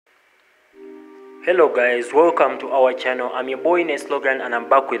Hello guys, welcome to our channel. I'm your boy Slogan and I'm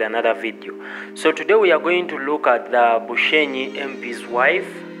back with another video. So today we are going to look at the Bushenyi MP's wife.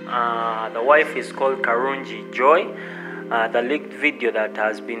 The wife is called Karungi Joy. The leaked video that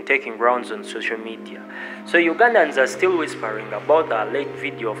has been taking rounds on social media. So Ugandans are still whispering about the leaked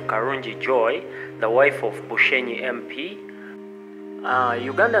video of Karungi Joy, the wife of Bushenyi MP.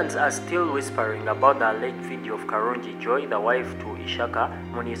 Ugandans are still whispering about the alleged video of Karungi Joy, the wife to Ishaka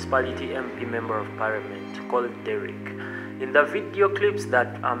Municipality MP Member of Parliament called Derek. In the video clips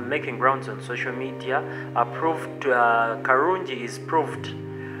that are making rounds on social media, Karungi is proved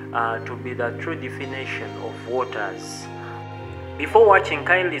to be the true definition of voters. Before watching,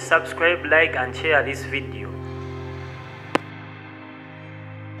 kindly subscribe, like and share this video.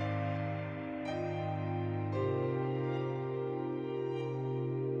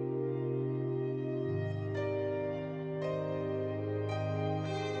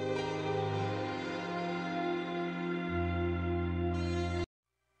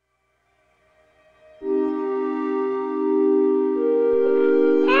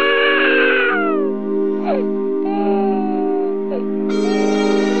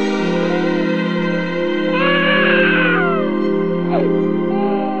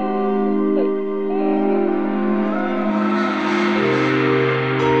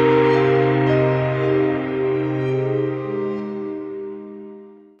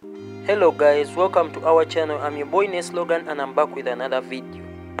 Hello guys, welcome to our channel. I'm your boy Slogan and I'm back with another video.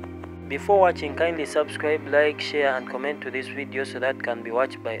 Before watching, kindly subscribe, like, share and comment to this video so that can be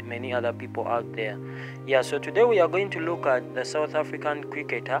watched by many other people out there. So today we are going to look at the South African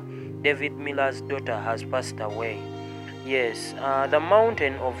cricketer David Miller's daughter has passed away. Yes, the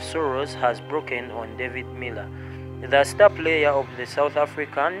mountain of sorrows has broken on David Miller, the star player of the South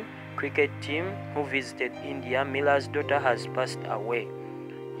African cricket team who visited India. Miller's daughter has passed away.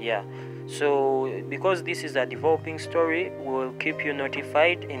 So because this is a developing story, we'll keep you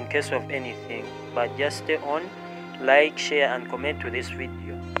notified in case of anything, but just stay on, like, share and comment to this video.